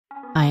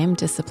I am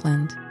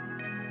disciplined.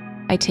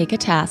 I take a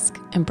task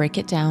and break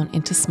it down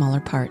into smaller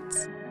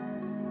parts.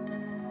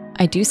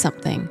 I do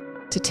something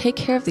to take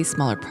care of these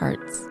smaller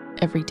parts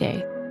every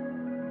day.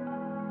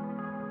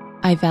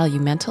 I value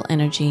mental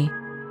energy,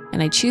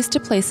 and I choose to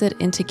place it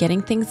into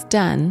getting things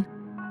done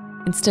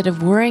instead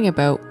of worrying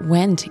about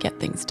when to get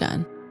things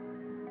done.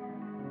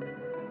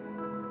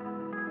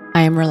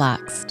 I am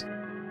relaxed.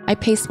 I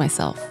pace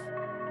myself.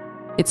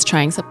 It's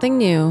trying something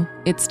new,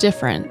 it's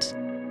different,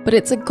 but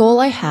it's a goal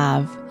I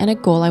have and a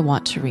goal I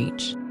want to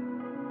reach.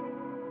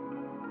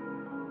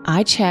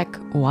 I check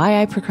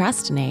why I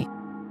procrastinate.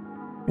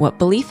 What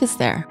belief is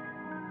there?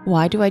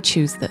 Why do I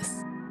choose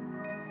this?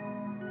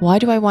 Why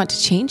do I want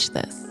to change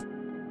this?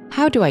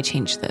 How do I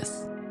change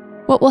this?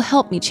 What will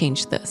help me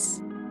change this?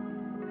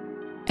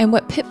 And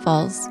what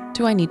pitfalls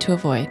do I need to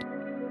avoid?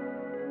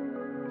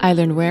 I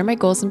learn where my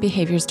goals and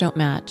behaviors don't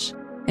match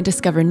and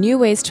discover new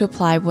ways to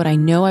apply what I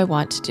know I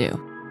want to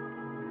do.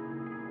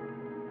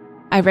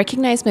 I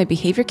recognize my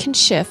behavior can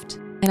shift,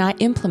 and I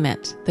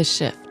implement the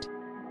shift.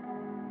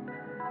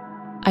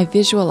 I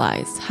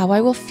visualize how I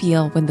will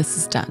feel when this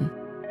is done.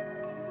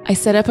 I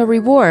set up a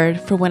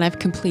reward for when I've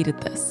completed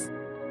this.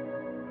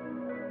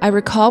 I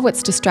recall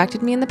what's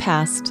distracted me in the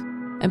past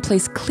and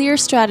place clear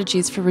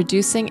strategies for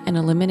reducing and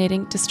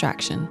eliminating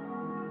distraction.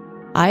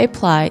 I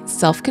apply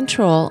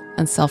self-control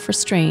and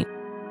self-restraint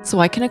so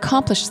I can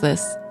accomplish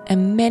this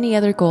and many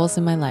other goals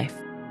in my life.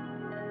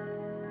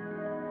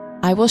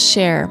 I will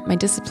share my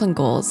discipline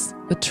goals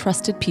with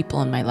trusted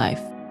people in my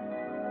life.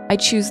 I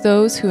choose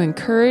those who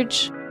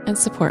encourage and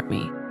support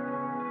me.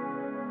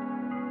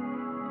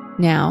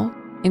 Now,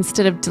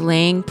 instead of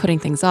delaying, putting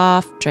things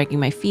off, dragging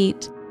my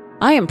feet,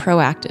 I am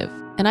proactive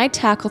and I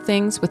tackle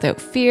things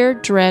without fear,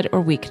 dread,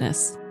 or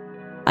weakness.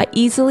 I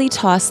easily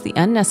toss the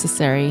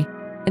unnecessary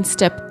and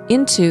step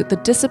into the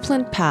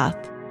disciplined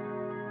path,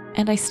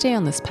 and I stay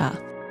on this path.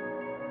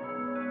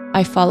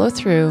 I follow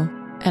through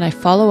and I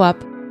follow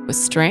up with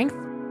strength,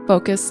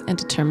 focus, and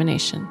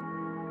determination.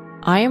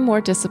 I am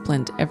more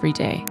disciplined every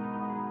day.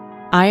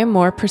 I am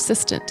more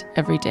persistent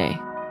every day.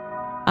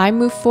 I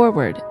move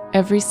forward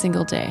every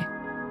single day.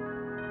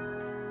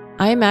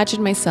 I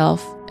imagine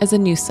myself as a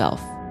new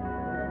self,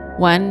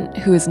 one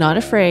who is not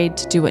afraid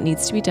to do what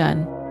needs to be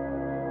done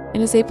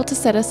and is able to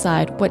set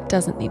aside what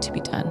doesn't need to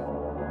be done.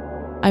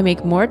 I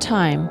make more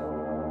time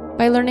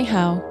by learning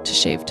how to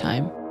shave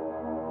time.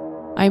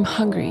 I am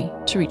hungry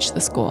to reach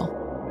this goal.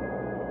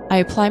 I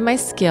apply my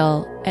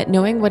skill at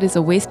knowing what is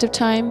a waste of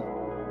time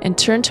and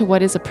turn to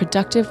what is a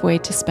productive way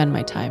to spend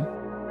my time.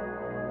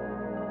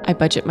 I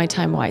budget my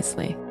time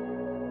wisely.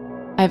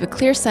 I have a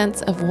clear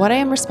sense of what I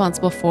am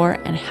responsible for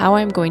and how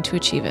I am going to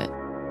achieve it.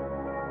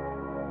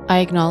 I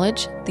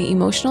acknowledge the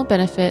emotional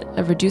benefit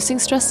of reducing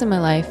stress in my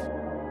life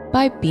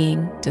by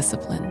being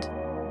disciplined.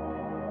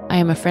 I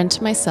am a friend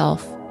to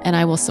myself, and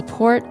I will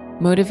support,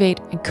 motivate,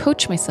 and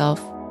coach myself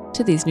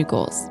to these new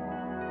goals.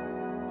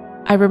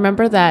 I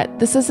remember that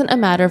this isn't a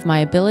matter of my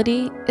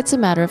ability, it's a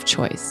matter of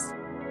choice.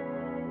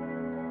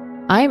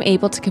 I am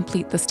able to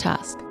complete this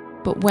task,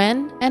 but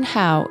when and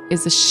how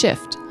is a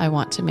shift I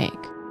want to make.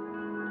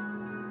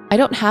 I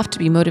don't have to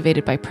be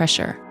motivated by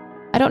pressure.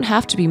 I don't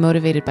have to be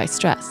motivated by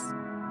stress.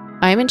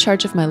 I am in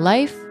charge of my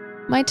life,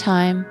 my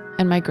time,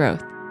 and my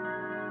growth.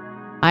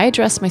 I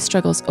address my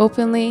struggles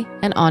openly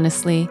and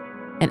honestly,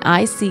 and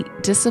I see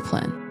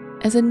discipline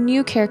as a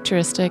new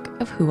characteristic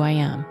of who I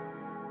am.